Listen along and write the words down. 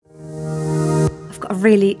a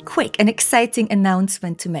really quick and exciting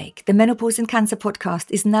announcement to make. The Menopause and Cancer podcast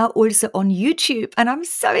is now also on YouTube, and I'm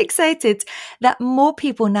so excited that more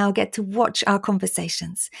people now get to watch our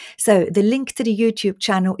conversations. So the link to the YouTube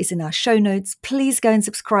channel is in our show notes. Please go and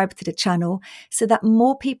subscribe to the channel so that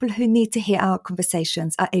more people who need to hear our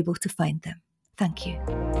conversations are able to find them. Thank you.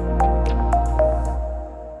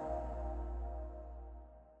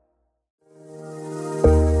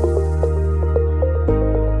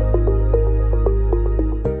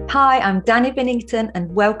 Hi, I'm Danny Bennington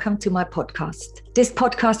and welcome to my podcast. This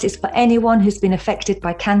podcast is for anyone who's been affected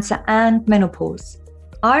by cancer and menopause.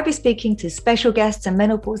 I'll be speaking to special guests and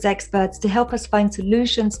menopause experts to help us find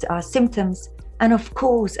solutions to our symptoms and, of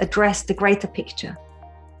course, address the greater picture.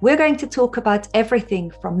 We're going to talk about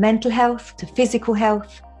everything from mental health to physical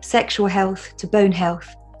health, sexual health to bone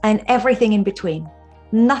health, and everything in between.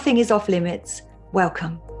 Nothing is off limits.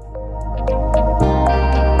 Welcome.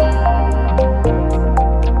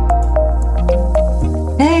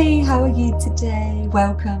 Hey, how are you today?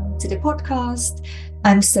 Welcome to the podcast.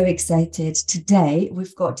 I'm so excited. Today,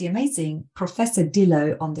 we've got the amazing Professor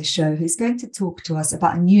Dillo on the show, who's going to talk to us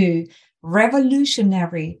about a new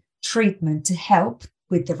revolutionary treatment to help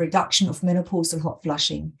with the reduction of menopausal hot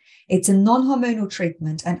flushing. It's a non-hormonal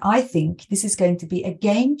treatment, and I think this is going to be a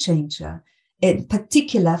game changer, in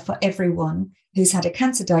particular for everyone who's had a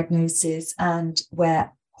cancer diagnosis and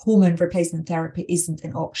where hormone replacement therapy isn't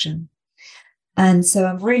an option. And so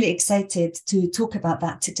I'm really excited to talk about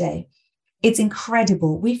that today. It's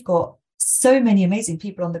incredible. We've got so many amazing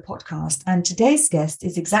people on the podcast, and today's guest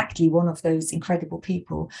is exactly one of those incredible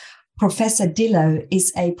people. Professor Dillo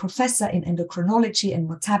is a professor in endocrinology and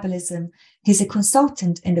metabolism. He's a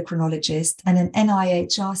consultant endocrinologist and an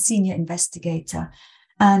NIHR senior investigator.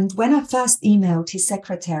 And when I first emailed his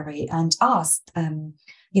secretary and asked,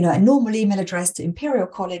 a normal email address to Imperial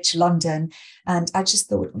College London, and I just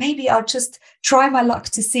thought maybe I'll just try my luck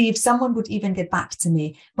to see if someone would even get back to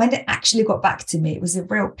me. When they actually got back to me, it was a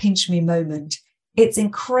real pinch me moment. It's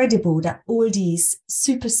incredible that all these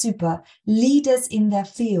super leaders in their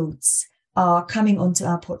fields are coming onto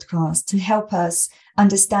our podcast to help us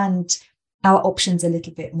understand our options a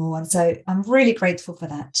little bit more. And so I'm really grateful for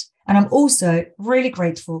that. And I'm also really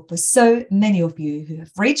grateful for so many of you who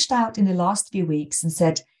have reached out in the last few weeks and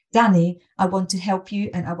said, Danny, I want to help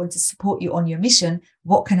you and I want to support you on your mission.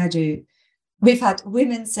 What can I do? We've had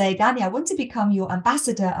women say, Danny, I want to become your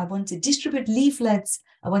ambassador. I want to distribute leaflets.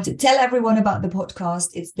 I want to tell everyone about the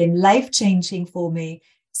podcast. It's been life-changing for me.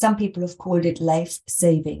 Some people have called it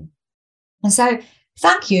life-saving. And so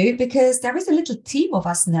thank you, because there is a little team of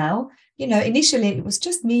us now. Initially it was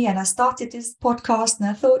just me, and I started this podcast and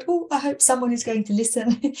I thought, I hope someone is going to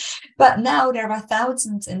listen. But now there are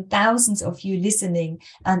thousands and thousands of you listening,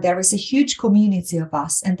 and there is a huge community of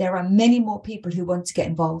us, and there are many more people who want to get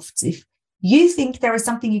involved. If you think there is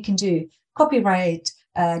something you can do, copyright,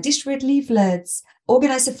 distribute leaflets,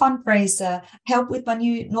 organize a fundraiser, help with my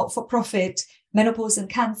new not-for-profit, menopause and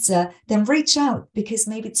cancer, then reach out, because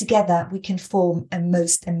maybe together we can form a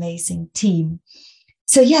most amazing team.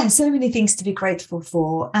 So so many things to be grateful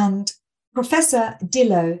for. And Professor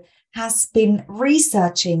Dillo has been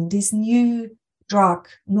researching this new drug,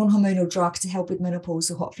 non-hormonal drug to help with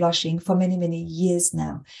menopausal hot flushing for many, many years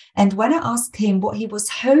now. And when I asked him what he was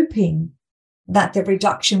hoping that the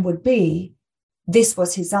reduction would be, this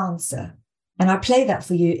was his answer. And I'll play that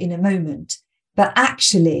for you in a moment. But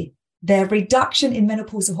actually, the reduction in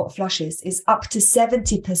menopausal hot flushes is up to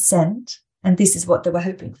 70%. And this is what they were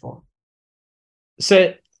hoping for.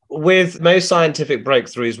 So with most scientific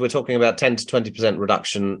breakthroughs, we're talking about 10 to 20%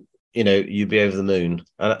 reduction, you'd be over the moon.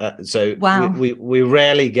 So wow. we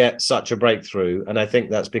rarely get such a breakthrough. And I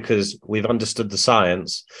think that's because we've understood the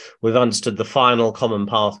science. We've understood the final common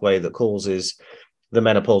pathway that causes the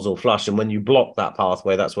menopausal flush. And when you block that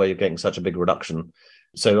pathway, that's where you're getting such a big reduction.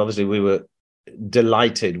 So obviously we were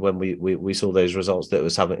delighted when we saw those results that it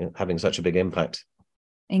was having such a big impact.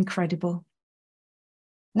 Incredible.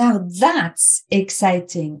 Now that's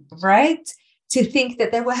exciting, right? To think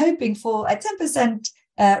that they were hoping for a 10%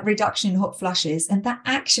 reduction in hot flushes, and that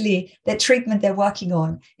actually the treatment they're working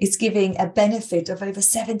on is giving a benefit of over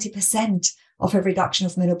 70% of a reduction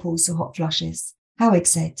of menopausal hot flushes. How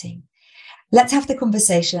exciting. Let's have the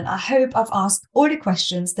conversation. I hope I've asked all the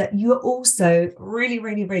questions that you're also really,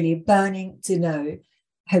 really, really burning to know.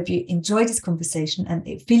 I hope you enjoy this conversation and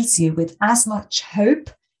it fills you with as much hope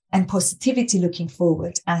and positivity looking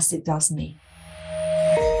forward as it does me.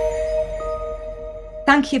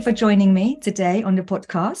 Thank you for joining me today on the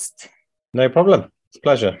podcast. No problem. It's a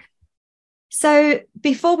pleasure. So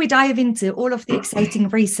before we dive into all of the exciting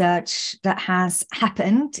research that has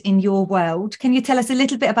happened in your world, can you tell us a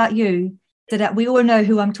little bit about you so that we all know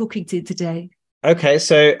who I'm talking to today? Okay,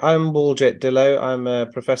 so I'm Waljet Dillo. I'm a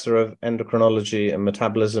professor of endocrinology and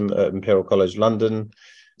metabolism at Imperial College London.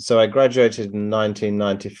 So I graduated in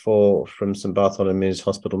 1994 from St Bartholomew's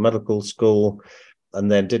Hospital Medical School,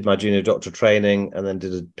 and then did my junior doctor training, and then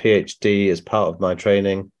did a PhD as part of my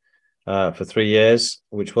training for 3 years,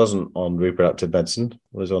 which wasn't on reproductive medicine,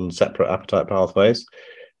 was on separate appetite pathways.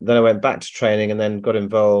 Then I went back to training and then got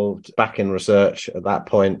involved back in research at that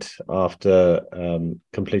point after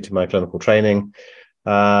completing my clinical training,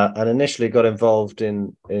 and initially got involved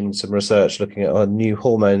in some research looking at a new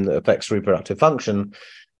hormone that affects reproductive function.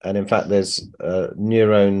 And in fact, there's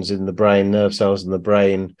neurons in the brain, nerve cells in the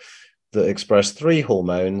brain that express 3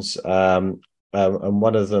 hormones. And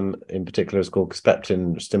one of them in particular is called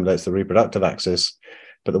Kespeptin, stimulates the reproductive axis.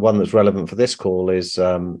 But the one that's relevant for this call is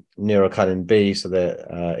neurokinin B, so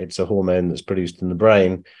that it's a hormone that's produced in the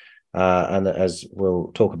brain, and as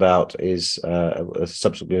we'll talk about, is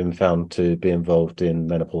subsequently been found to be involved in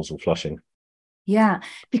menopausal flushing. Yeah,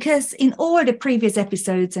 because in all the previous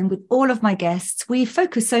episodes and with all of my guests, we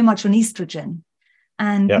focus so much on estrogen.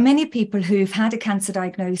 And many people who've had a cancer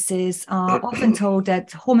diagnosis are often told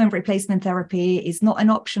that hormone replacement therapy is not an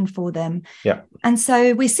option for them. Yeah. And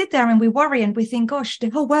so we sit there and we worry and we think, gosh, the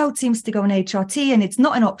whole world seems to go on HRT and it's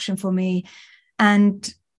not an option for me.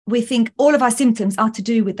 And we think all of our symptoms are to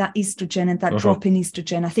do with that estrogen and that drop in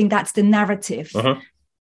estrogen. I think that's the narrative.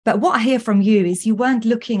 But what I hear from you is you weren't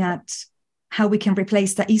looking at how we can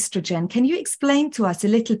replace that estrogen. Can you explain to us a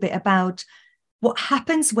little bit about what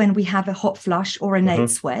happens when we have a hot flush or a night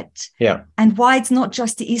sweat? Yeah. And why it's not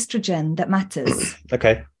just the estrogen that matters?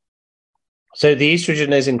 Okay. So the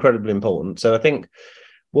estrogen is incredibly important. So I think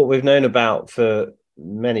what we've known about for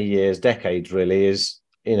many years, decades really, is,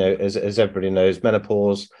 as everybody knows,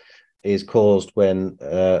 menopause is caused when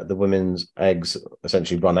the women's eggs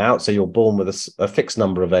essentially run out. So you're born with a fixed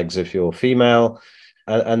number of eggs if you're female,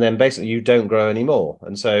 and then basically you don't grow anymore.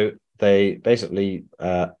 And so they basically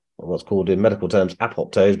what's called in medical terms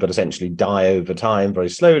apoptose, but essentially die over time very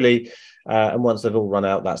slowly. And once they've all run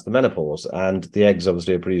out, that's the menopause. And the eggs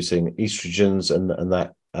obviously are producing estrogens, and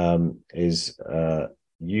that is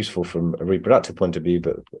useful from a reproductive point of view,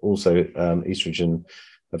 but also estrogen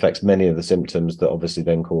affects many of the symptoms that obviously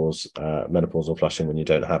then cause menopausal flushing when you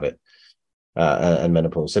don't have it, and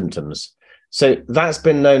menopause symptoms. So that's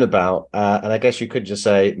been known about, and I guess you could just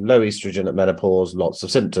say low estrogen at menopause, lots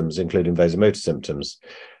of symptoms, including vasomotor symptoms.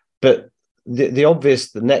 But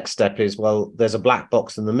the next step is, well, there's a black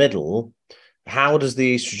box in the middle. How does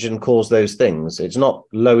the estrogen cause those things? It's not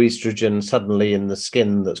low estrogen suddenly in the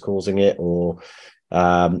skin that's causing it, or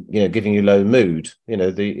giving you low mood. The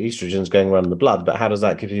estrogen's going around in the blood, but how does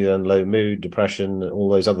that give you then low mood, depression, all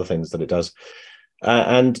those other things that it does?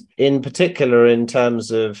 And in particular, in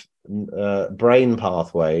terms of brain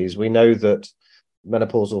pathways, we know that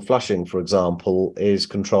menopausal flushing, for example, is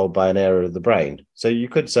controlled by an area of the brain. So you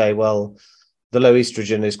could say, well, the low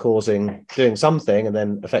estrogen is doing something and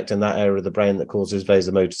then affecting that area of the brain that causes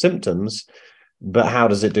vasomotor symptoms. But how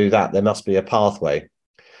does it do that? There must be a pathway.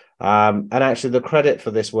 And actually, the credit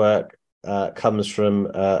for this work comes from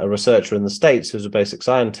a researcher in the States who's a basic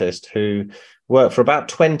scientist who worked for about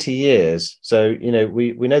 20 years. So,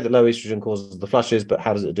 we know that low estrogen causes the flushes, but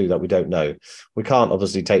how does it do that? We don't know. We can't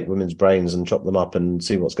obviously take women's brains and chop them up and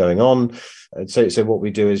see what's going on. And so what we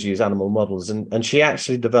do is use animal models. And she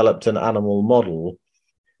actually developed an animal model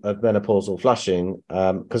of menopausal flushing,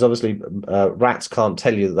 because obviously rats can't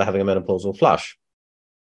tell you that they're having a menopausal flush.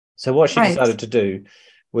 So what she decided to do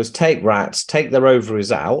was take rats, take their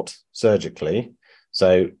ovaries out surgically.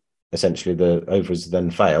 So essentially the ovaries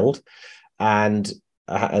then failed. And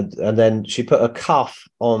then she put a cuff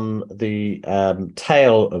on the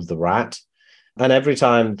tail of the rat. And every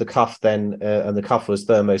time the cuff then, and the cuff was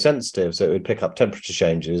thermosensitive, so it would pick up temperature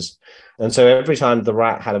changes. And so every time the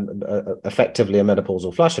rat had effectively a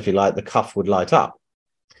menopausal flush, if you like, the cuff would light up.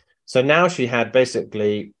 So now she had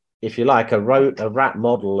basically, if you like, a rat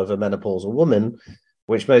model of a menopausal woman,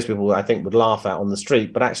 which most people, I think, would laugh at on the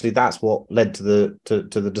street, but actually that's what led to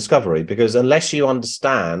the discovery. Because unless you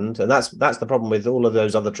understand, and that's the problem with all of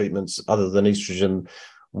those other treatments other than estrogen,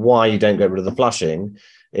 why you don't get rid of the flushing,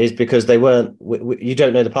 is because you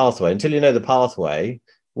don't know the pathway. Until you know the pathway,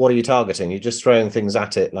 what are you targeting? You're just throwing things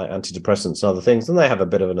at it like antidepressants and other things, and they have a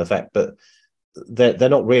bit of an effect, but they're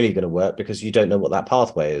not really going to work because you don't know what that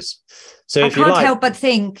pathway is. So I can't help but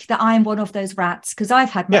think that I'm one of those rats, because I've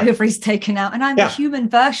had my ovaries taken out, and I'm the human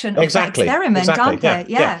version of that experiment, aren't I?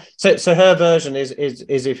 Yeah. So her version is,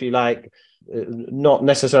 if you like, not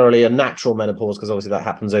necessarily a natural menopause, because obviously that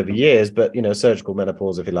happens over years, but, surgical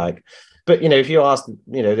menopause, if you like. But, if you ask,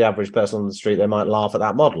 the average person on the street, they might laugh at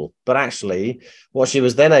that model. But actually, what she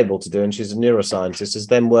was then able to do, and she's a neuroscientist, is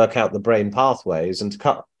then work out the brain pathways and to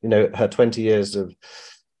cut, her 20 years of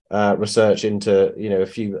research into, a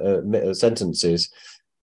few sentences.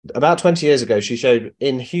 About 20 years ago, she showed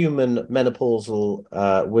in human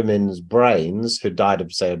menopausal women's brains who died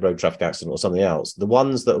of, say, a road traffic accident or something else, the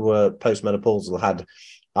ones that were postmenopausal had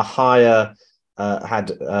a higher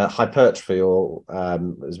hypertrophy, or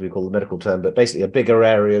as we call the medical term, but basically a bigger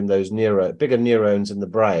area in those bigger neurons in the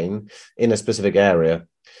brain in a specific area.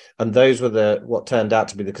 And those were what turned out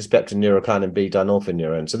to be the Caspeptin neurokinin B dynorphin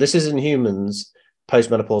neurons. So this is in humans,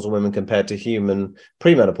 postmenopausal women compared to human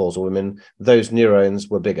premenopausal women, those neurons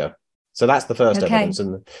were bigger. So that's the first evidence.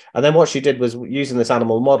 And then what she did was, using this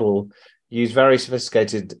animal model, use very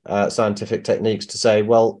sophisticated scientific techniques to say,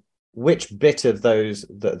 well, which bit of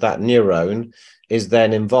that neuron is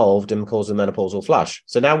then involved in causing menopausal flush.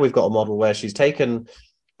 So now we've got a model where she's taken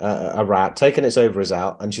a rat, taken its ovaries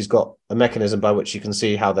out, and she's got a mechanism by which you can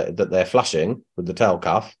see how that they're flushing with the tail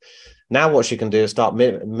cuff. Now what she can do is start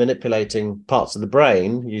manipulating parts of the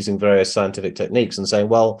brain using various scientific techniques and saying,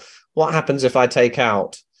 well, what happens if I take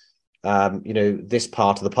out, this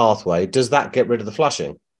part of the pathway? Does that get rid of the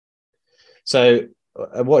flushing? So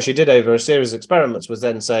what she did over a series of experiments was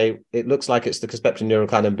then say, it looks like it's the Caspeptin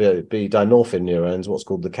neurokinin B dynorphin neurons, what's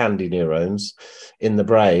called the candy neurons in the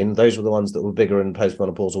brain. Those were the ones that were bigger in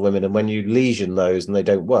postmenopausal women. And when you lesion those and they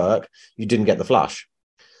don't work, you didn't get the flush.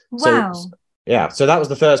 Wow. So that was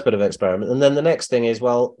the first bit of experiment. And then the next thing is,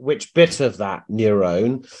 well, which bit of that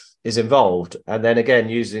neuron is involved? And then again,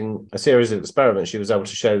 using a series of experiments, she was able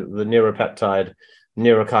to show that the neuropeptide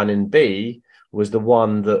neurokinin B was the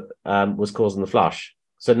one that was causing the flush.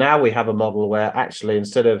 So now we have a model where actually,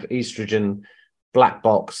 instead of estrogen black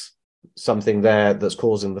box, something there that's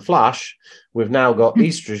causing the flush, we've now got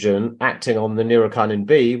estrogen acting on the neurokinin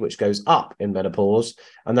B, which goes up in menopause,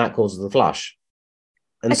 and that causes the flush.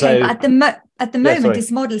 And but at the moment,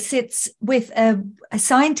 this model sits with a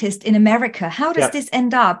scientist in America. How does this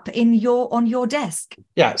end up on your desk?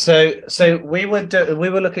 Yeah, so we were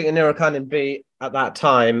looking at neurokinin B at that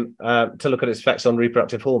time to look at its effects on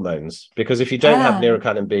reproductive hormones, because if you don't have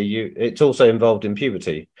neurokinin B, it's also involved in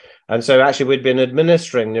puberty. And so actually we'd been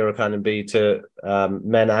administering neurokinin B to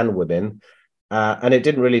men and women, and it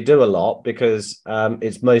didn't really do a lot, because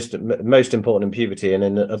it's most important in puberty, and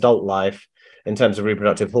in adult life, in terms of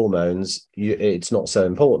reproductive hormones, it's not so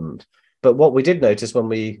important. But what we did notice when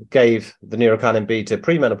we gave the neurokinin B to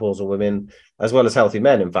premenopausal women, as well as healthy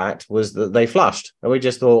men, in fact, was that they flushed. And we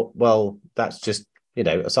just thought, well, that's just,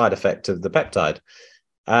 a side effect of the peptide.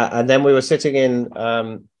 And then we were sitting in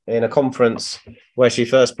a conference where she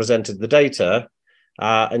first presented the data,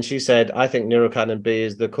 and she said, I think neurokinin B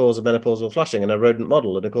is the cause of menopausal flushing in a rodent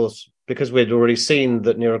model. And of course, because we'd already seen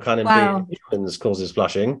that neurokinin B in humans causes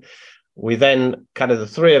flushing, we then, kind of the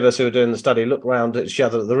three of us who were doing the study, looked around at each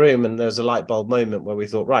other at the room, and there's a light bulb moment where we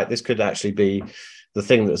thought, right, this could actually be the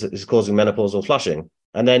thing that is causing menopausal flushing.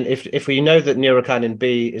 And then if we know that neurokinin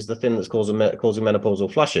B is the thing that's causing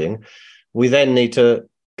menopausal flushing, we then need to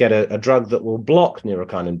get a drug that will block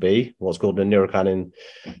neurokinin B, what's called a neurokinin.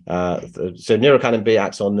 So neurokinin B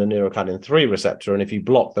acts on the neurokinin 3 receptor. And if you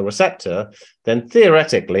block the receptor, then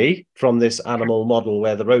theoretically, from this animal model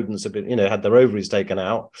where the rodents have been, had their ovaries taken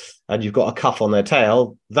out, and you've got a cuff on their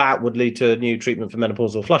tail, that would lead to a new treatment for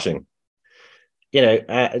menopausal flushing.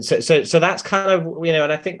 So that's kind of,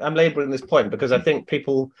 and I think I'm laboring this point because I think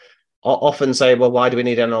people often say, well, why do we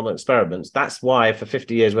need animal experiments? That's why for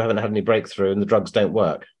 50 years we haven't had any breakthrough and the drugs don't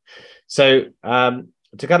work. So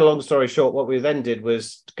to cut a long story short, what we then did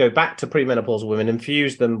was go back to premenopausal women,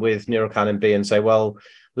 infuse them with neurokinin B, and say, well,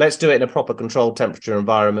 let's do it in a proper controlled temperature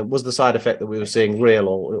environment. Was the side effect that we were seeing real,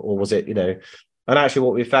 or was it, And actually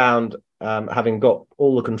what we found, having got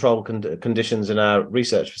all the control conditions in our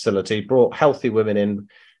research facility, brought healthy women in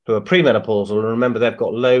who are premenopausal, and remember they've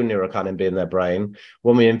got low neurokinin B in their brain.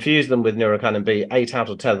 When we infused them with neurokinin B, 8 out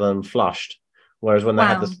of 10 of them flushed, whereas when they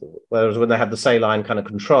had the saline kind of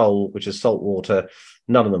control, which is salt water,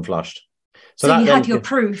 none of them flushed. So you had your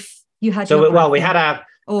proof. We had that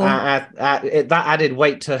added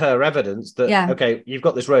weight to her evidence that okay, you've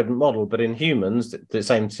got this rodent model, but in humans the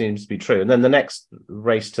same seems to be true. And then the next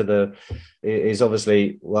race is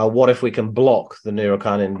obviously, well, what if we can block the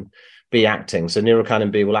neurokinin B acting? So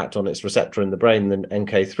neurokinin B will act on its receptor in the brain, the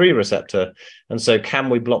NK3 receptor. And so can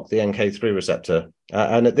we block the NK3 receptor?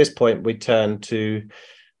 And at this point, we turn to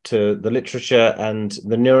the literature, and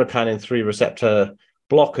the neurokinin 3 receptor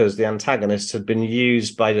blockers, the antagonists, had been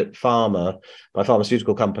used by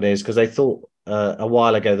pharmaceutical companies because they thought a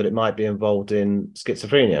while ago that it might be involved in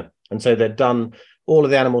schizophrenia. And so they'd done all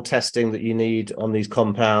of the animal testing that you need on these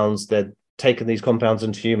compounds. They'd taken these compounds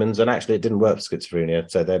into humans, and actually it didn't work for schizophrenia,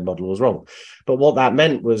 so their model was wrong. But what that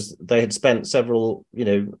meant was they had spent several,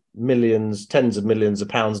 millions, tens of millions of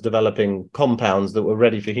pounds developing compounds that were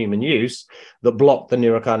ready for human use that blocked the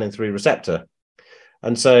neurokinin 3 receptor.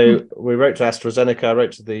 And so we wrote to AstraZeneca. I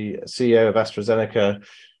wrote to the CEO of AstraZeneca,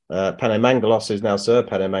 Pene Mangalos, who's now Sir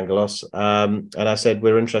Pene Mangalos, and I said,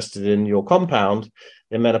 we're interested in your compound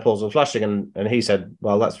in menopausal flushing. And he said,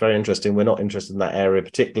 well, that's very interesting. We're not interested in that area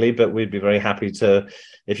particularly, but we'd be very happy to,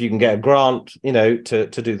 if you can get a grant, to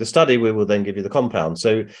do the study, we will then give you the compound.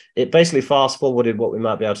 So it basically fast forwarded what we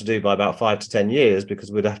might be able to do by about 5 to 10 years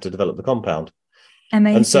because we'd have to develop the compound.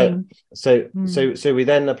 Amazing. And so we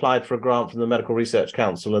then applied for a grant from the Medical Research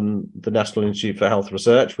Council and the National Institute for Health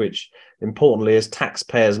Research, which importantly is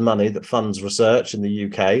taxpayers' money that funds research in the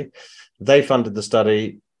UK. They funded the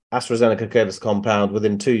study. AstraZeneca gave us the compound.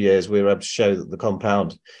 Within 2 years, we were able to show that the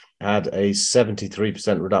compound had a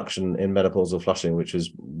 73% reduction in menopausal flushing, which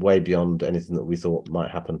was way beyond anything that we thought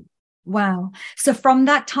might happen. Wow. So from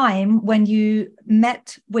that time when you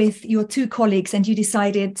met with your 2 colleagues and you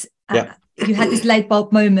decided you had this light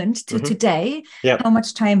bulb moment to today, how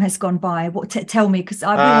much time has gone by? Tell me, because we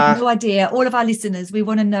have no idea. All of our listeners, we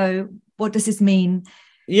want to know, what does this mean?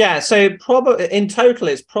 Yeah, so probably in total,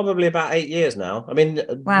 it's probably about 8 years now. I mean,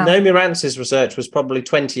 Naomi Rance's research was probably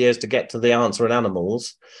 20 years to get to the answer in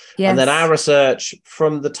animals. Yes. And then our research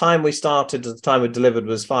from the time we started to the time we delivered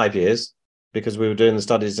was 5 years, because we were doing the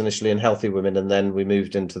studies initially in healthy women and then we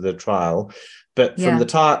moved into the trial. But from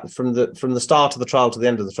the start of the trial to the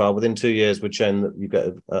end of the trial, within 2 years, we'd shown that you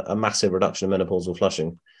get a massive reduction in menopausal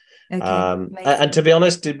flushing. Okay. And to be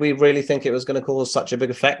honest, did we really think it was going to cause such a big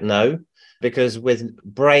effect? No, because with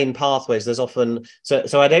brain pathways, there's often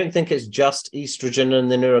so I don't think it's just estrogen and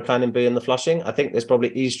the neurokinin B and the flushing. I think there's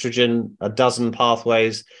probably estrogen, a dozen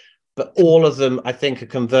pathways, but all of them I think are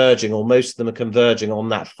converging, or most of them are converging on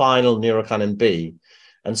that final neurokinin B.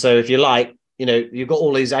 And so if you like, you've got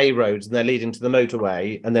all these A roads and they're leading to the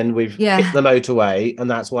motorway, and then we've hit the motorway, and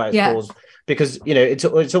that's why it's caused, because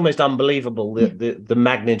it's almost unbelievable the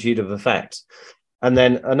magnitude of effect. And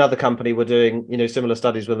then another company were doing similar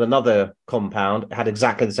studies with another compound, it had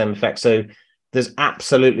exactly the same effect. So there's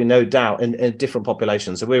absolutely no doubt in different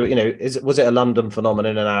populations. So we were, was it a London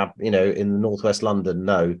phenomenon in northwest London?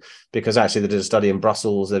 No, because actually they did a study in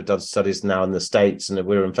Brussels, they've done studies now in the States, and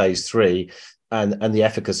we're in phase 3. And the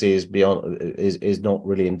efficacy is not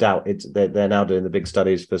really in doubt. They're now doing the big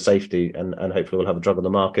studies for safety, and hopefully we'll have a drug on the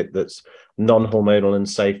market that's non-hormonal and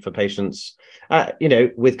safe for patients,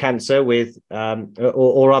 with cancer, with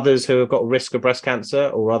or others who have got a risk of breast cancer,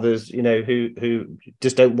 or others, who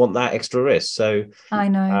just don't want that extra risk. So I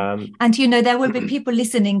know, and there will be people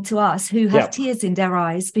listening to us who have tears in their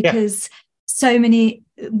eyes because so many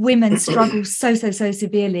women struggle so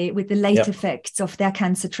severely with the late effects of their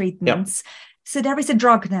cancer treatments. So there is a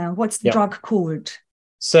drug now. What's the drug called?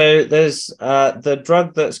 So there's the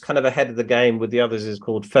drug that's kind of ahead of the game with the others is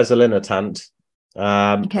called fezolinetant.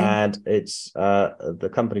 And it's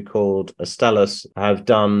the company called Astellas have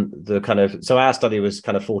done the kind of, so our study was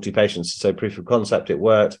kind of 40 patients. So proof of concept, it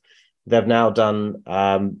worked. They've now done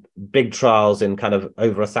big trials in kind of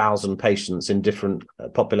over 1,000 patients in different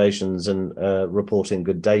populations and reporting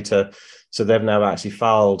good data. So they've now actually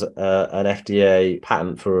filed an FDA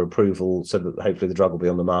patent for approval, so that hopefully the drug will be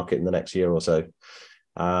on the market in the next year or so.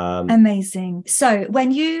 Amazing. So when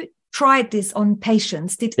you tried this on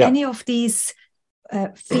patients, did any of these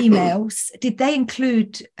females, did they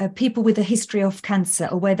include people with a history of cancer,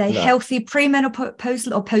 or were they healthy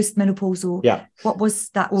premenopausal or postmenopausal? Yeah. What was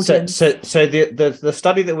that audience? So the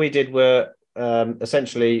study that we did were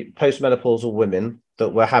essentially postmenopausal women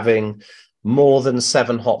that were having more than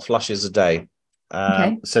 7 hot flushes a day.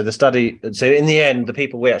 So the study, so in the end, the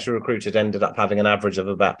people we actually recruited ended up having an average of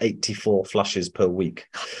about 84 flushes per week.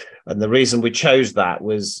 And the reason we chose that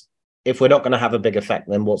was, if we're not going to have a big effect,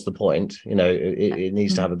 then what's the point? It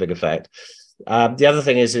needs to have a big effect. The other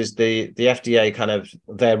thing is the FDA kind of,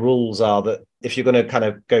 their rules are that if you're going to kind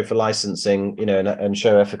of go for licensing, and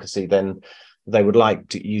show efficacy, then they would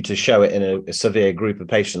like you to show it in a severe group of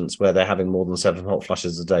patients where they're having more than 7 hot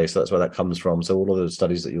flushes a day. So that's where that comes from. So all of the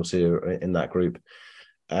studies that you'll see are in that group.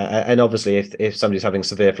 And obviously, if somebody's having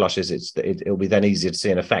severe flushes, it'll be then easier to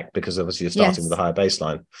see an effect, because obviously you're starting with a higher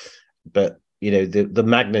baseline. But the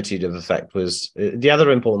magnitude of effect was the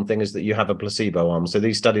other important thing is that you have a placebo arm. So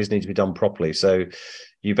these studies need to be done properly. So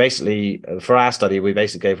you basically, for our study, we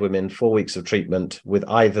basically gave women 4 weeks of treatment with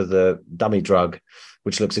either the dummy drug,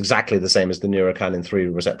 which looks exactly the same as the neurokinin 3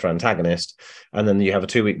 receptor antagonist, and then you have a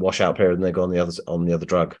 2-week washout period and they go on the other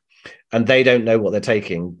drug. And they don't know what they're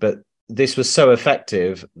taking, but this was so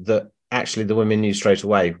effective that actually the women knew straight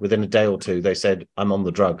away. Within a day or two, they said, I'm on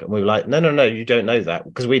the drug. And we were like, no, you don't know that,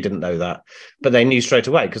 because we didn't know that. But they knew straight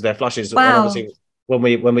away because their flushes. Wow. And obviously,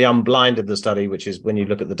 when we unblinded the study, which is when you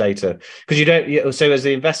look at the data, because so as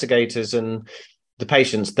the investigators and the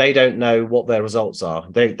patients, they don't know what their results are.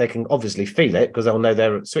 They can obviously feel it because they'll know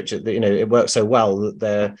their switch. It works so well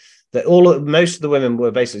that most of the women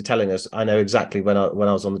were basically telling us, I know exactly when I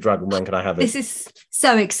was on the drug and when can I have it. This is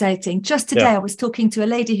so exciting. Just today, I was talking to a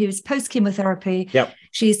lady who's post-chemotherapy. Yep.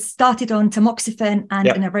 She's started on tamoxifen and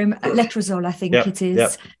an letrozole, I think it is.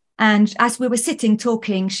 Yep. And as we were sitting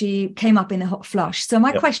talking, she came up in a hot flush. So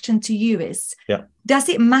my question to you is, does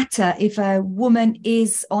it matter if a woman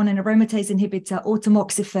is on an aromatase inhibitor or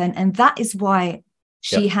tamoxifen, and that is why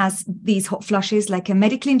she has these hot flushes, like a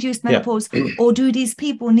medically induced menopause, or do these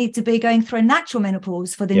people need to be going through a natural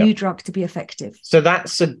menopause for the new drug to be effective? So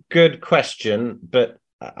that's a good question, but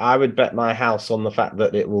I would bet my house on the fact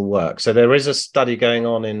that it will work. So there is a study going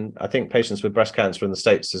on in, I think, patients with breast cancer in the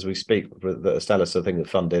States as we speak, that Astellas, I think, that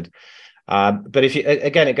funded. But if you,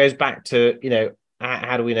 again, it goes back to,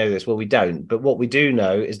 how do we know this? Well, we don't. But what we do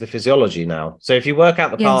know is the physiology now. So if you work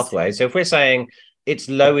out the pathway, so if we're saying it's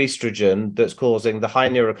low estrogen that's causing the high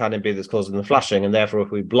neurokinin B that's causing the flushing, and therefore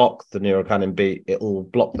if we block the neurokinin B, it will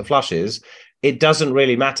block the flushes. It doesn't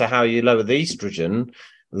really matter how you lower the estrogen,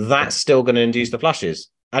 that's still going to induce the flushes.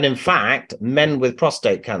 And in fact, men with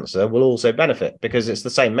prostate cancer will also benefit because it's the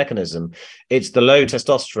same mechanism. It's the low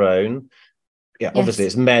testosterone. Yeah, obviously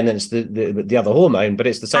it's men and it's the other hormone, but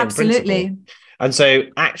it's the same principle. And so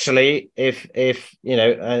actually, if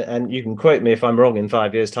and you can quote me if I'm wrong in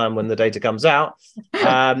 5 years' time when the data comes out,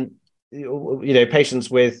 patients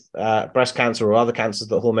with breast cancer or other cancers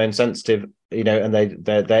that are hormone sensitive, and their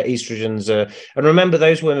estrogens are, and remember,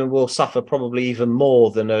 those women will suffer probably even more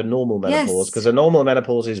than a normal menopause, because a normal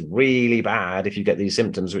menopause is really bad if you get these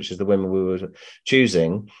symptoms, which is the women we were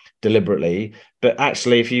choosing deliberately. But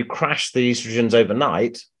actually, if you crash the estrogens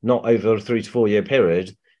overnight, not over a 3 to 4 year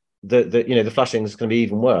period, the flushing is going to be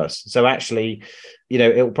even worse. So actually,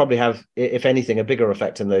 it will probably have, if anything, a bigger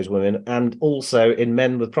effect in those women, and also in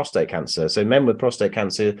men with prostate cancer. So men with prostate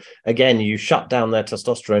cancer, again, you shut down their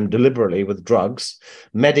testosterone deliberately with drugs,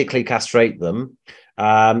 medically castrate them,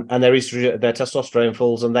 and their testosterone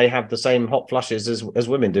falls, and they have the same hot flushes as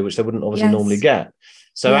women do, which they wouldn't obviously normally get.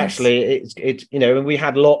 So actually, and we've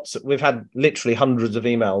had literally hundreds of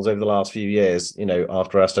emails over the last few years,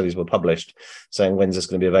 after our studies were published, saying, when's this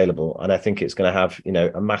going to be available? And I think it's going to have,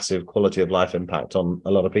 a massive quality of life impact on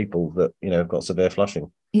a lot of people that, have got severe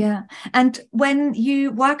flushing. Yeah. And when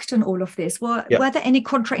you worked on all of this, were there any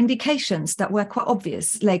contraindications that were quite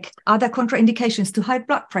obvious? Like, are there contraindications to high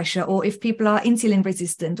blood pressure, or if people are insulin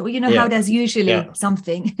resistant, or, how there's usually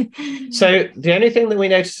something? So the only thing that we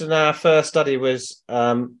noticed in our first study was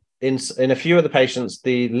in a few of the patients,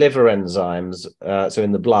 the liver enzymes, so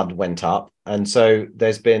in the blood, went up. And so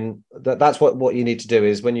there's been, that's what you need to do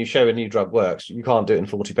is, when you show a new drug works, you can't do it in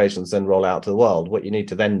 40 patients, then roll out to the world. What you need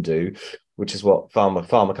to then do, which is what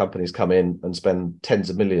pharma companies come in and spend tens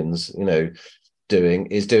of millions, doing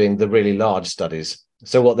the really large studies.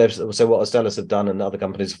 So what Astellas have done, and other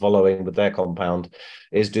companies following with their compound,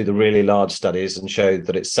 is do the really large studies and show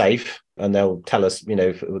that it's safe. And they'll tell us, the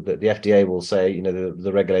FDA will say,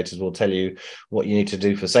 the regulators will tell you what you need to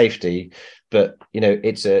do for safety. But,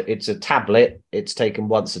 it's a tablet, it's taken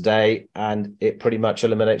once a day, and it pretty much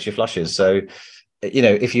eliminates your flushes. So,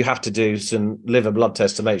 if you have to do some liver blood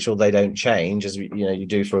tests to make sure they don't change, as you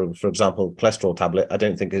do for example, cholesterol tablet, I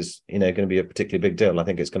don't think is going to be a particularly big deal. I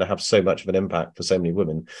think it's going to have so much of an impact for so many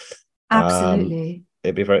women. Absolutely.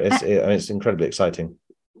 It'd be it's incredibly exciting.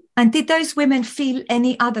 And did those women feel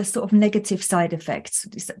any other sort of negative side effects?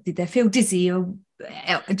 Did they feel dizzy or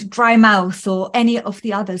dry mouth or any of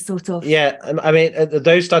the other sort of? Yeah, I mean,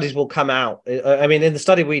 those studies will come out. I mean, in the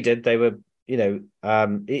study we did, they were, even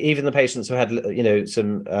the patients who had,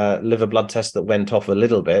 some liver blood tests that went off a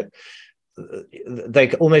little bit,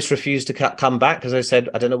 they almost refused to come back, because they said,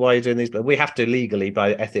 I don't know why you're doing these, but we have to legally,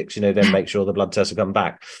 by ethics, then make sure the blood tests have come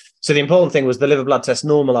back. So the important thing was the liver blood test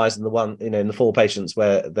normalized in the one, in the 4 patients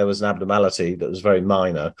where there was an abnormality that was very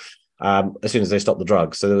minor, as soon as they stopped the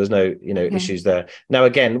drug. So there was no, issues there. Now,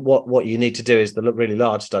 again, what you need to do is the really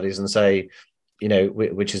large studies and say,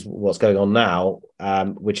 which is what's going on now,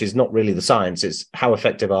 which is not really the science. It's how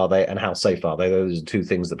effective are they and how safe are they? Those are two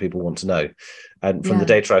things that people want to know. And from the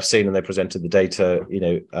data I've seen, and they presented the data,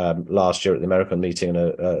 last year at the American meeting,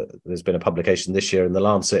 and there's been a publication this year in the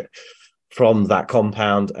Lancet from that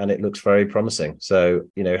compound, and it looks very promising. So,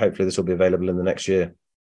 hopefully this will be available in the next year.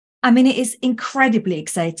 I mean, it is incredibly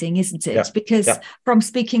exciting, isn't it? Because from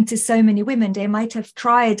speaking to so many women, they might have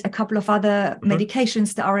tried a couple of other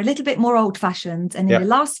medications that are a little bit more old-fashioned. And in the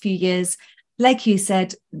last few years, like you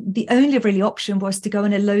said, the only really option was to go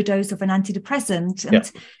on a low dose of an antidepressant.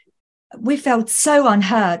 And we felt so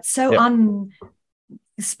unheard, so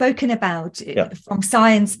unspoken about from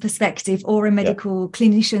science perspective or a medical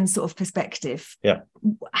clinician sort of perspective.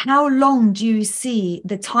 How long do you see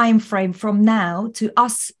the time frame from now to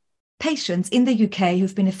us patients in the UK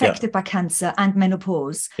who've been affected by cancer and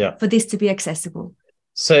menopause for this to be accessible?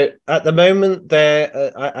 So at the moment,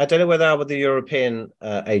 I don't know whether I'm with the European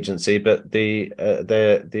agency, but the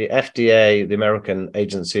FDA, the American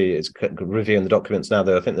agency, is reviewing the documents now.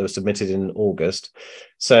 Though I think they were submitted in August.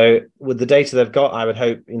 So with the data they've got, I would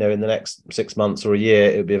hope in the next 6 months or a year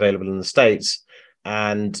it would be available in the States,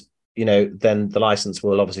 and then the license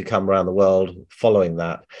will obviously come around the world following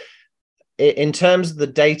that. In terms of the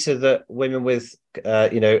data that women with,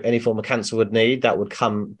 any form of cancer would need, that would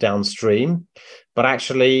come downstream. But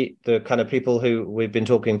actually, the kind of people who we've been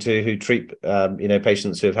talking to who treat,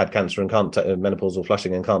 patients who have had cancer and can't menopause or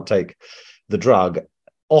flushing and can't take the drug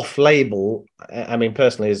off-label. I mean,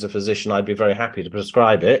 personally, as a physician, I'd be very happy to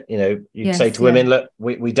prescribe it. You'd say to women, look,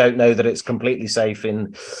 we don't know that it's completely safe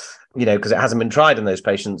in, because it hasn't been tried in those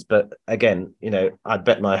patients. But again, I'd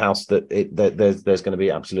bet my house that there's going to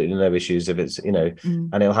be absolutely no issues if it's,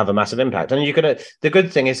 and it'll have a massive impact. And the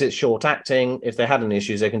good thing is it's short acting. If they had any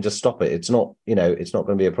issues, they can just stop it. It's not, it's not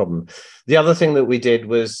going to be a problem. The other thing that we did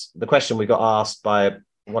was the question we got asked by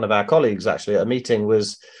one of our colleagues actually at a meeting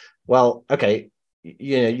was, well, okay,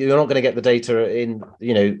 you're not going to get the data in,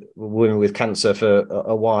 women with cancer for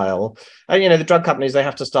a while. And, the drug companies, they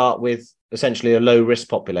have to start with essentially a low risk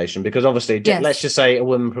population, because obviously, let's just say a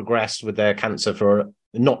woman progressed with their cancer for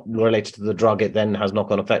not related to the drug, it then has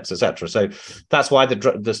knock-on effects, etc. So that's why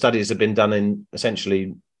the studies have been done in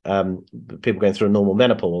essentially people going through a normal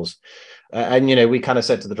menopause. And we kind of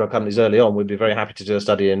said to the drug companies early on, we'd be very happy to do a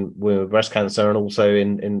study in women with breast cancer and also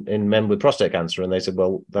in men with prostate cancer. And they said,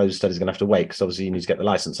 well, those studies are going to have to wait, because obviously you need to get the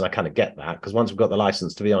license. And I kind of get that, because once we've got the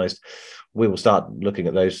license, to be honest, we will start looking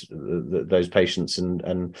at those patients.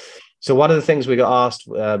 And so one of the things we got asked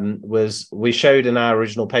was, we showed in our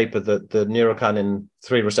original paper that the neurokinin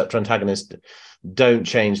 3 receptor antagonists don't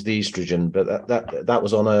change the estrogen, but that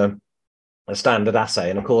was on a standard assay.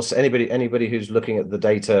 And of course, anybody who's looking at the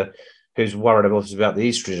data, who's worried about the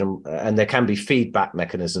estrogen, and there can be feedback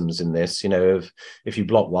mechanisms in this, if you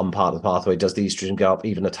block one part of the pathway, does the estrogen go up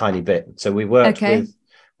even a tiny bit? So we worked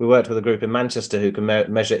with a group in Manchester who can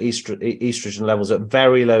measure estrogen levels at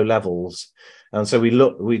very low levels. And so we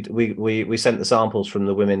sent the samples from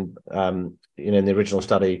the women, in the original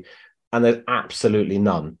study, and there's absolutely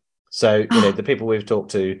none. So, the people we've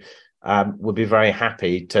talked to would be very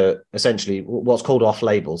happy to essentially what's called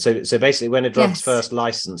off-label. So basically, when a drug's first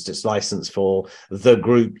licensed, it's licensed for the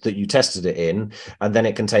group that you tested it in, and then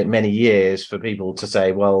it can take many years for people to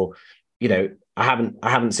say, well, I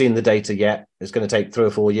haven't seen the data yet. It's going to take 3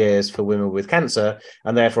 or 4 years for women with cancer,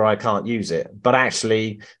 and therefore I can't use it. But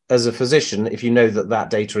actually, as a physician, if you know that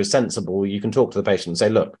data is sensible, you can talk to the patient and say,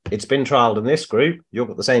 look, it's been trialed in this group. You've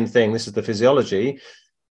got the same thing. This is the physiology.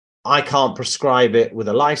 I can't prescribe it with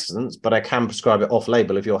a license, but I can prescribe it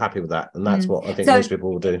off-label if you're happy with that. And that's what I think most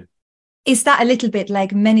people will do. Is that a little bit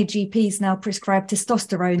like many GPs now prescribe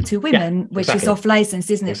testosterone to women, which is off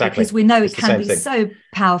license, isn't it? Exactly. Because we know it can be so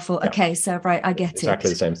powerful. Yeah. Okay, so right, I get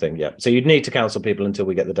exactly the same thing. Yeah. So you'd need to counsel people until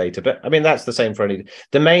we get the data. But I mean, that's the same for any.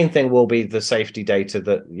 The main thing will be the safety data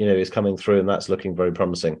that, is coming through, and that's looking very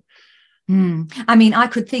promising. I mean, I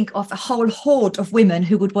could think of a whole horde of women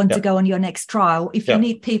who would want to go on your next trial. If you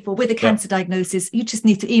need people with a cancer diagnosis, you just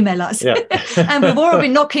need to email us. And we've all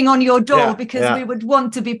been knocking on your door because we would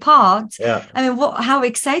want to be part. I mean, how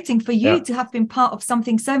exciting for you to have been part of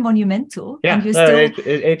something so monumental. And you're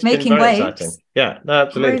still making waves. Exciting. Yeah, no,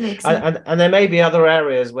 absolutely. Really and there may be other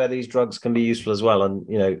areas where these drugs can be useful as well. And,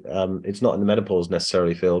 it's not in the menopause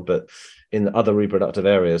necessarily field, but in other reproductive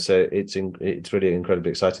areas. So it's really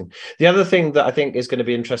incredibly exciting. The other thing that I think is going to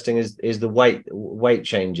be interesting is the weight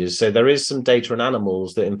changes. So there is some data in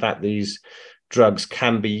animals that in fact these drugs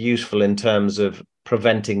can be useful in terms of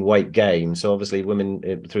preventing weight gain. So obviously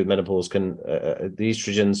women through menopause can, the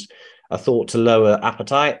estrogens are thought to lower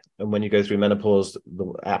appetite. And when you go through menopause,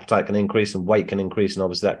 the appetite can increase and weight can increase. And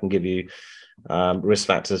obviously that can give you risk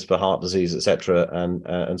factors for heart disease, etc.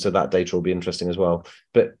 And so that data will be interesting as well.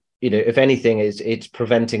 But, if anything, it's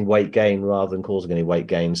preventing weight gain rather than causing any weight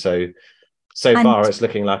gain. So far it's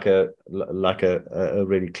looking like a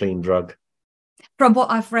really clean drug. From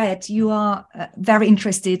what I've read, you are very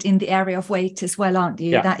interested in the area of weight as well, aren't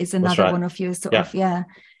you? Yeah, that is another one of your sort of,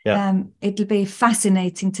 it'll be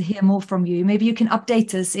fascinating to hear more from you. Maybe you can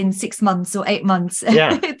update us in 6 months or 8 months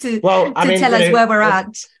to tell us where we're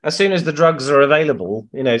at. As soon as the drugs are available,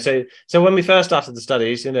 so when we first started the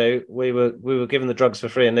studies, we were given the drugs for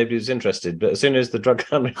free and nobody was interested. But as soon as the drug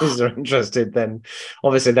companies are interested, then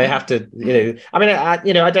obviously they have to,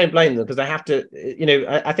 I don't blame them because they have to,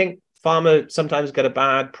 I think pharma sometimes get a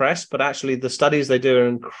bad press, but actually the studies they do are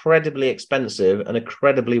incredibly expensive and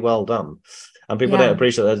incredibly well done. And people don't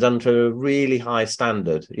appreciate they're done to a really high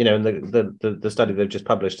standard. And the study they've just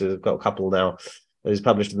published, they've got a couple now, is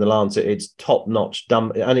published in the Lancet. It's top notch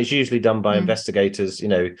done, and it's usually done by investigators.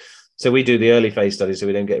 So we do the early phase studies, so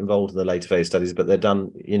we don't get involved in the later phase studies, but they're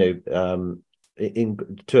done,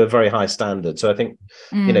 to a very high standard. So I think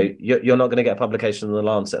you're not going to get a publication in the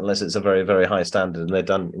Lancet unless it's a very, very high standard, and they're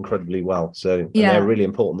done incredibly well. So they're really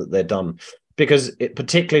important that they're done, because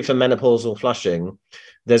particularly for menopausal flushing,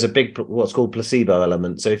 there's a big what's called placebo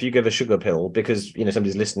element. So if you give a sugar pill because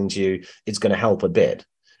somebody's listening to you, it's going to help a bit.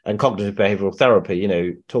 And cognitive behavioral therapy,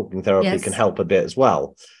 talking therapy can help a bit as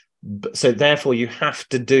well. So therefore you have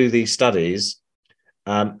to do these studies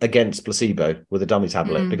against placebo with a dummy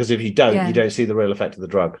tablet, because if you don't, you don't see the real effect of the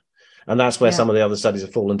drug. And that's where some of the other studies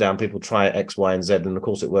have fallen down. People try X, Y, and Z, and of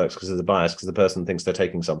course it works because of the bias, because the person thinks they're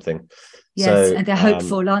taking something. Yes, and they're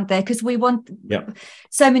hopeful, aren't they? Because we want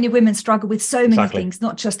so many women struggle with so many things,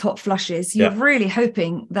 not just hot flushes. You're really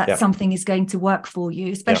hoping that something is going to work for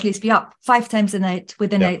you, especially if you're up 5 times a night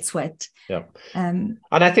with a night sweat. Yeah. And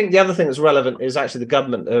I think the other thing that's relevant is actually the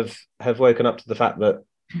government have woken up to the fact that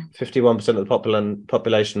 51% of the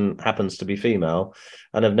population happens to be female,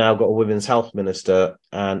 and have now got a women's health minister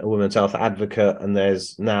and a women's health advocate. And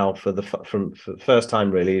there's now for the first time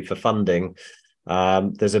really for funding,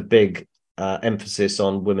 there's a big emphasis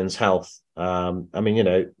on women's health.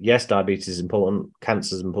 Yes, diabetes is important,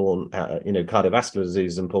 cancer is important, cardiovascular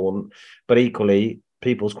disease is important, but equally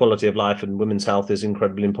people's quality of life and women's health is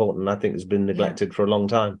incredibly important. And I think it's been neglected for a long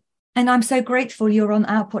time. And I'm so grateful you're on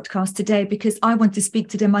our podcast today, because I want to speak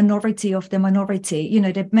to the minority of the minority.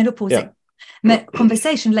 The menopause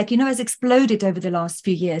conversation, has exploded over the last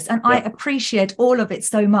few years. And I appreciate all of it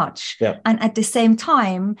so much. And at the same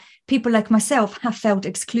time, people like myself have felt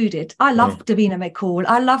excluded. I love Davina McCall.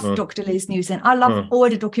 I love Dr. Liz Newson. I love all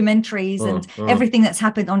the documentaries and everything that's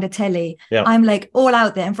happened on the telly. I'm like all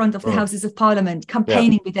out there in front of the Houses of Parliament,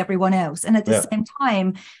 campaigning with everyone else. And at the same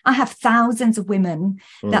time, I have thousands of women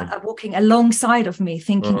that are walking alongside of me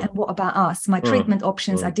thinking, and what about us? My treatment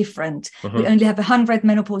options are different. We only have 100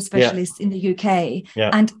 menopause specialists in the UK,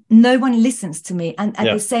 and no one listens to me. And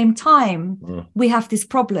at the same time, we have this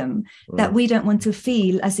problem that we don't want to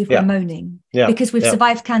feel as if we're moaning because we've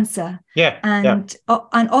survived cancer. And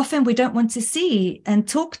often we don't want to see and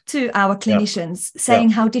talk to our clinicians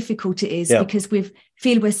saying how difficult it is because we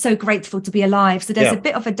feel we're so grateful to be alive. So there's a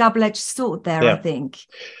bit of a double-edged sword there, I think.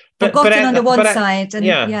 Forgotten on the one side.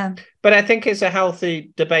 But I think it's a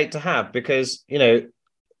healthy debate to have, because,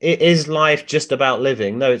 is life just about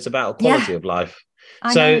living? No, it's about quality of life.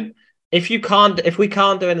 If we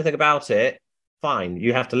can't do anything about it, fine,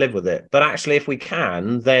 you have to live with it. But actually, if we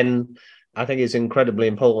can, then I think it's incredibly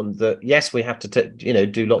important that, yes, we have to,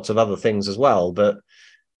 do lots of other things as well. But,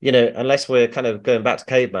 unless we're kind of going back to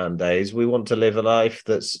caveman days, we want to live a life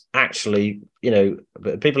that's actually,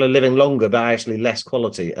 people are living longer, but actually less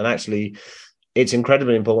quality. And actually, it's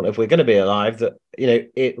incredibly important, if we're going to be alive, that,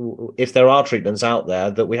 if there are treatments out there,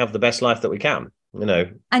 that we have the best life that we can,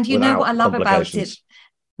 And what I love about it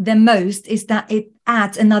the most is that it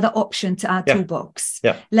adds another option to our toolbox.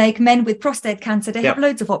 Like men with prostate cancer, they have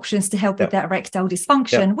loads of options to help with their erectile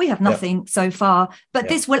dysfunction. We have nothing so far, but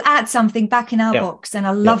this will add something back in our box. And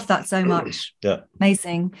I love that so much.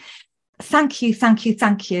 Amazing. Thank you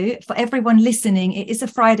for everyone listening. It is a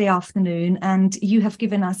Friday afternoon, and you have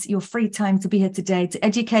given us your free time to be here today to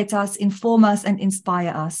educate us, inform us, and inspire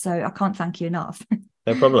us. So I can't thank you enough.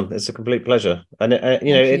 No problem. It's a complete pleasure. And,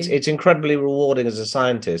 it's incredibly rewarding as a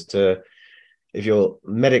scientist if you're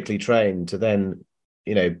medically trained, to then,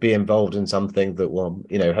 be involved in something that will,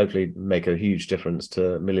 hopefully make a huge difference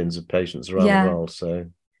to millions of patients around the world. So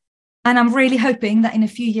And I'm really hoping that in a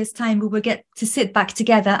few years' time, we will get to sit back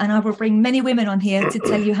together and I will bring many women on here to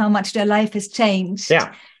tell you how much their life has changed.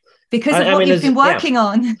 Yeah. Because of what you've been working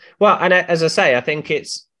on. Well, and as I say, I think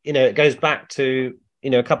it's, it goes back to,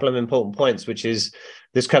 a couple of important points, which is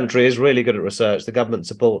this country is really good at research. The government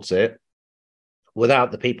supports it.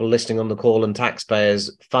 Without the people listening on the call and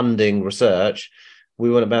taxpayers funding research, we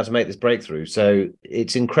wouldn't be able to make this breakthrough. So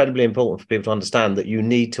it's incredibly important for people to understand that you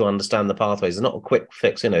need to understand the pathways. It's not a quick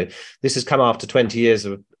fix. This has come after 20 years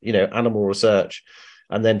of, animal research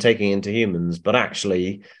and then taking it into humans. But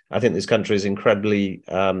actually, I think this country is incredibly,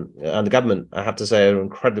 and the government, I have to say, are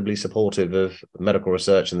incredibly supportive of medical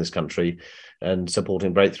research in this country and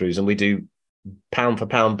supporting breakthroughs. And we do pound for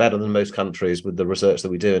pound better than most countries with the research that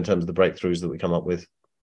we do in terms of the breakthroughs that we come up with.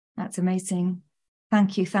 That's amazing.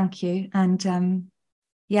 Thank you. And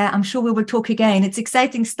I'm sure we will talk again. It's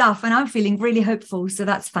exciting stuff and I'm feeling really hopeful. So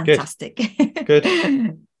that's fantastic. Good.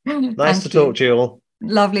 Nice to talk to you all.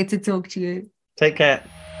 Lovely to talk to you. Take care.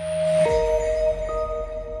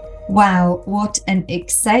 Wow, what an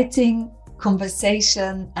exciting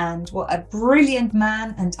conversation and what a brilliant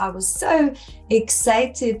man. And I was so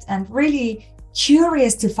excited and really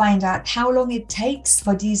curious to find out how long it takes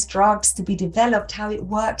for these drugs to be developed, how it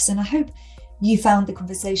works. And I hope you found the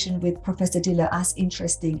conversation with Professor Dillow as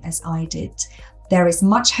interesting as I did. There is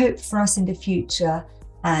much hope for us in the future.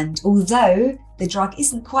 And although the drug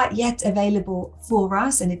isn't quite yet available for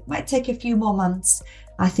us, and it might take a few more months,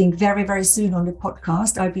 I think very, very soon on the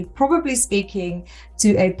podcast, I'll be probably speaking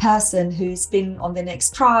to a person who's been on the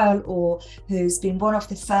next trial or who's been one of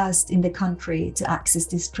the first in the country to access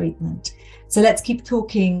this treatment. So let's keep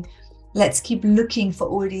talking. Let's keep looking for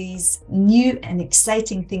all these new and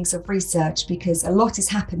exciting things of research because a lot is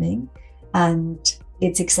happening and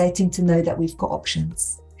it's exciting to know that we've got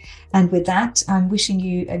options. And with that, I'm wishing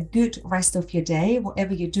you a good rest of your day,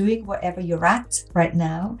 whatever you're doing, wherever you're at right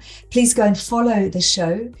now. Please go and follow the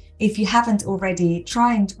show. If you haven't already,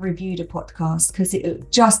 try and review the podcast because it'll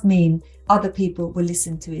just mean other people will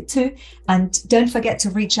listen to it too. And don't forget to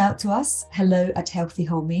reach out to us,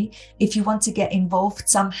 hello@healthywholeme, if you want to get involved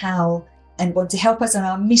somehow and want to help us on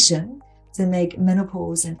our mission to make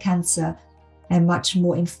menopause and cancer a much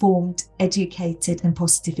more informed, educated and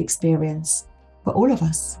positive experience for all of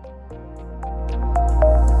us.